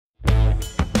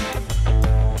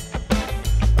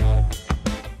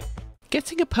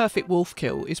Getting a perfect wolf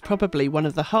kill is probably one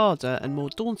of the harder and more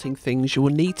daunting things you will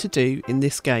need to do in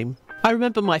this game. I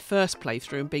remember my first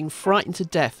playthrough and being frightened to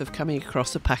death of coming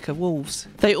across a pack of wolves.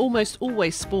 They almost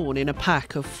always spawn in a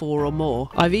pack of 4 or more.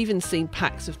 I've even seen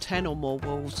packs of 10 or more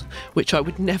wolves, which I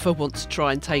would never want to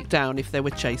try and take down if they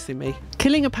were chasing me.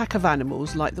 Killing a pack of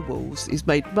animals like the wolves is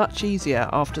made much easier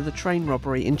after the train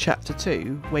robbery in Chapter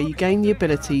 2, where you gain the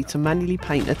ability to manually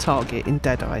paint a target in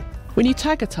Deadeye. When you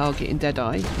tag a target in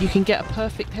Deadeye, you can get a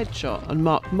perfect headshot and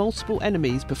mark multiple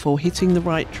enemies before hitting the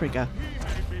right trigger.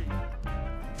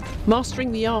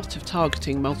 Mastering the art of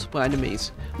targeting multiple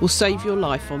enemies will save your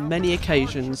life on many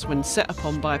occasions when set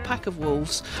upon by a pack of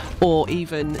wolves or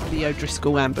even the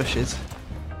O'Driscoll ambushes.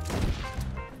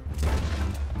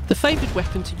 The favoured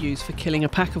weapon to use for killing a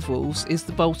pack of wolves is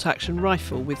the bolt-action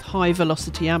rifle with high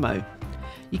velocity ammo.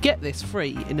 You get this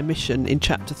free in a mission in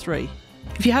Chapter 3.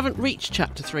 If you haven't reached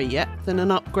Chapter 3 yet, then an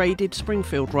upgraded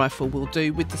Springfield rifle will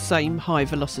do with the same high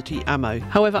velocity ammo.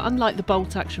 However, unlike the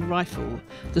bolt action rifle,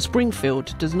 the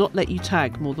Springfield does not let you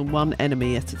tag more than one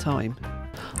enemy at a time.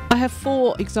 I have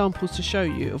 4 examples to show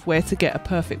you of where to get a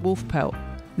perfect wolf pelt.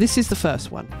 This is the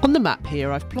first one. On the map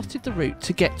here I've plotted the route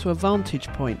to get to a vantage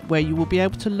point where you will be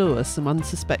able to lure some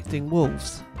unsuspecting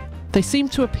wolves. They seem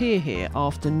to appear here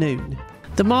after noon.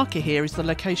 The marker here is the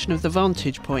location of the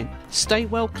vantage point. Stay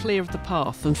well clear of the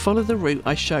path and follow the route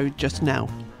I showed just now.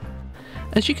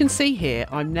 As you can see here,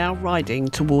 I'm now riding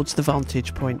towards the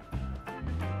vantage point.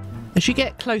 As you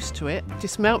get close to it,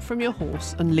 dismount from your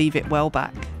horse and leave it well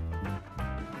back.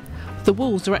 The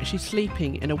wolves are actually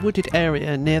sleeping in a wooded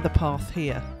area near the path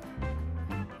here.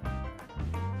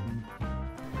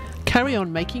 Carry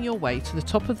on making your way to the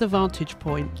top of the vantage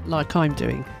point like I'm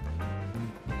doing.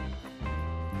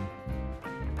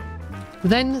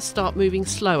 Then start moving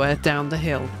slower down the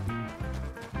hill.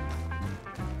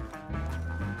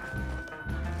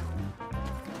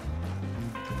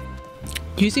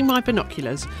 Using my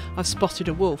binoculars, I've spotted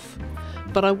a wolf,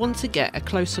 but I want to get a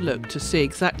closer look to see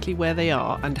exactly where they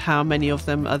are and how many of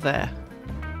them are there.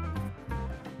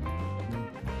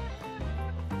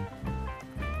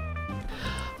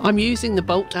 I'm using the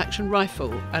bolt action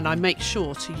rifle and I make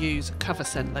sure to use cover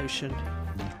scent lotion.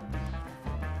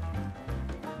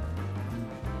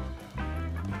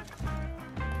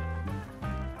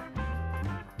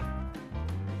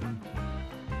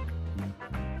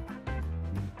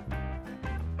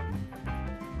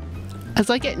 As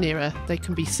I get nearer, they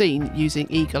can be seen using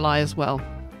eagle eye as well.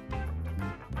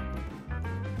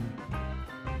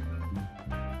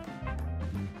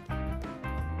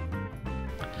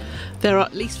 There are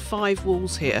at least 5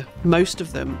 wolves here, most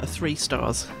of them are 3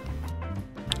 stars.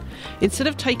 Instead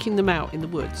of taking them out in the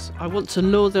woods, I want to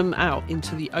lure them out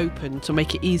into the open to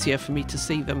make it easier for me to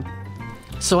see them.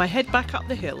 So I head back up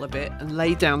the hill a bit and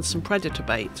lay down some predator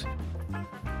bait.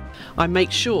 I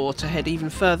make sure to head even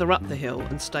further up the hill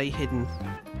and stay hidden.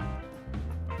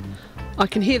 I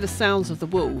can hear the sounds of the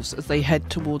wolves as they head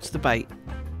towards the bait.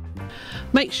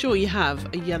 Make sure you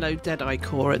have a yellow Deadeye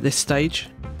core at this stage.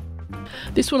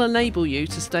 This will enable you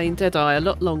to stay in Deadeye a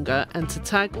lot longer and to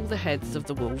tag all the heads of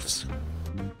the wolves.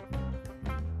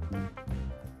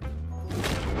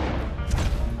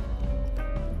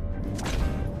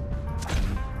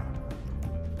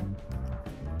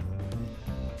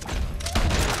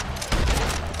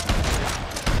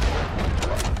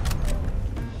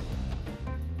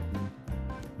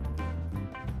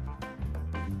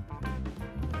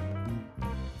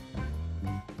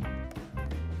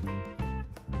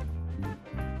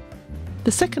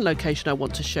 The second location I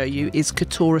want to show you is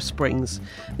Katora Springs.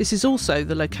 This is also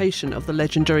the location of the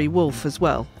legendary wolf as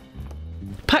well.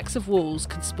 Packs of wolves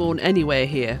can spawn anywhere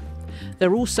here.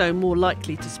 They're also more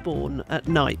likely to spawn at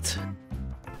night.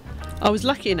 I was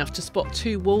lucky enough to spot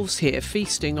 2 wolves here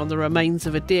feasting on the remains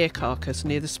of a deer carcass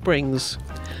near the springs.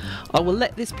 I will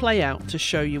let this play out to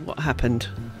show you what happened.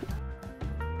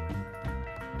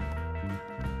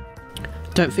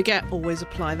 Don't forget, always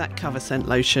apply that cover scent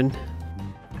lotion.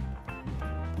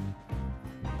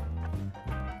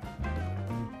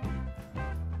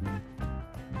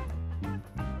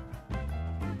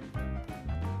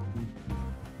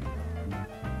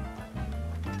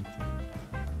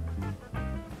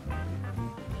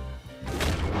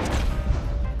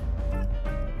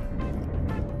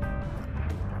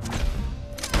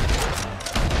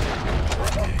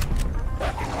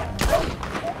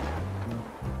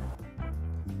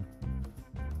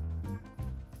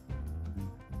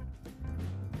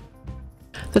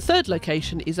 The third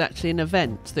location is actually an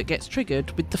event that gets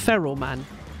triggered with the Feral Man.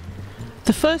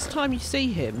 The first time you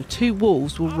see him, 2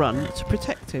 wolves will run to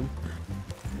protect him.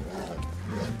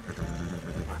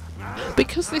 Be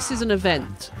Because this is an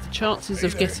event, the chances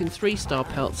of getting 3-star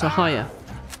pelts are higher.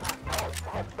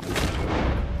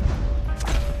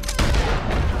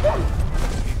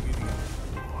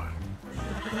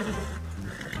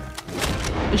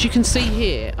 As you can see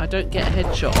here, I don't get a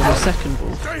headshot on the second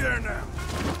wolf. Stay there now.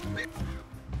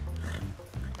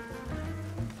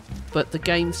 But the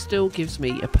game still gives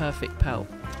me a perfect pelt.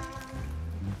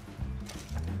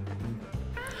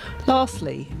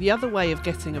 Lastly, the other way of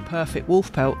getting a perfect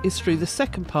wolf pelt is through the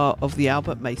second part of the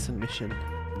Albert Mason mission.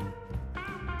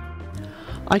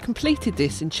 I completed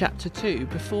this in Chapter 2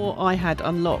 before I had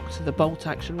unlocked the bolt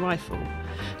action rifle,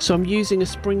 so I'm using a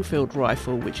Springfield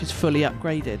rifle which is fully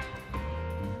upgraded.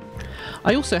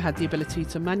 I also had the ability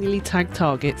to manually tag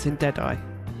targets in Deadeye.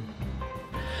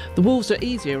 The wolves are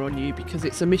easier on you because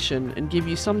it's a mission and give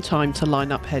you some time to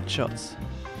line up headshots.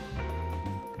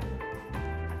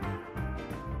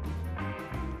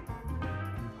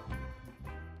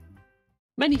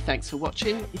 Many thanks for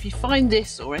watching. If you find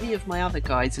this or any of my other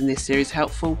guides in this series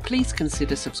helpful, please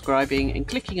consider subscribing and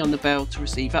clicking on the bell to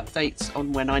receive updates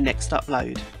on when I next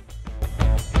upload.